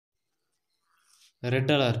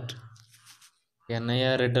Red alert. என்னையா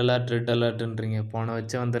red அலர்ட்டுன்றீங்க? போன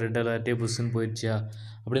வந்த ரெட் அலர்ட்டே புஷ்ஷுன்னு போயிடுச்சியா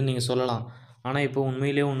அப்படின்னு நீங்கள் சொல்லலாம். ஆனால் இப்போ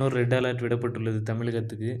உண்மையிலேயே இன்னொரு ரெட் அலர்ட் விடப்பட்டுள்ளது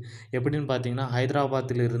தமிழகத்துக்கு. எப்படின்னு பார்த்தீங்கன்னா,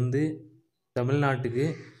 ஹைதராபாத்திலிருந்து தமிழ்நாட்டுக்கு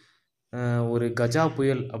ஒரு கஜா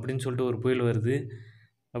புயல் அப்படின்னு சொல்லிட்டு ஒரு புயல் வருது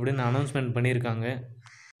அப்படின்னு அனௌன்ஸ்மெண்ட் பண்ணியிருக்காங்க.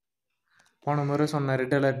 போன முறை சொன்ன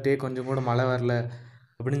ரெட் அலர்ட்டே கொஞ்சம் கூட மழை வரல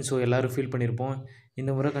அப்படின்னு எல்லோரும் ஃபீல் பண்ணியிருப்போம்.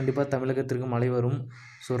 இந்த முறை கண்டிப்பாக தமிழகத்திற்கு மழை வரும்.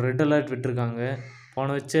 ரெட் அலர்ட் விட்டுருக்காங்க.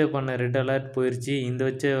 போன பண்ண ரெட் அலர்ட் போயிடுச்சு.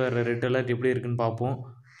 இந்த வர ரெட் அலர்ட் எப்படி இருக்குன்னு பார்ப்போம்.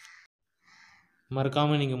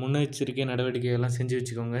 மறக்காமல் நீங்கள் முன்னெச்சரிக்கை நடவடிக்கைகள்லாம் செஞ்சு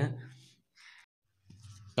வச்சுக்கோங்க.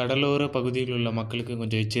 கடலோர பகுதியில் உள்ள மக்களுக்கு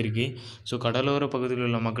கொஞ்சம் எச்சரிக்கை. கடலோர பகுதியில்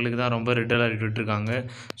உள்ள மக்களுக்கு தான் ரொம்ப ரெட் அலர்ட் விட்டுருக்காங்க.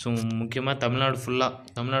 முக்கியமாக தமிழ்நாடு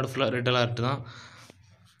ஃபுல்லாக ரெட் அலர்ட் தான்.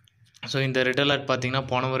 இந்த ரெட் அலர்ட் பார்த்திங்கன்னா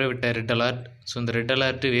போன முறை விட்ட ரெட் அலர்ட். இந்த ரெட்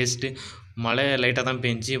அலர்ட்டு வேஸ்ட்டு. மழை லைட்டாக தான்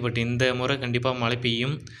பெஞ்சி. பட் இந்த முறை கண்டிப்பாக மழை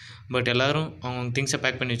பெய்யும். பட் எல்லோரும் அவங்க திங்ஸை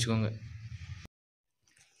பேக் பண்ணி வச்சுக்கோங்க.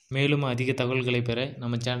 மேலும் அதிக தகவல்களை பெற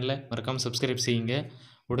நம்ம சேனலை மறக்காமல் சப்ஸ்கிரைப் செய்யுங்க.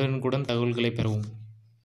 உடனுக்குடன் தகவல்களை பெறவும்.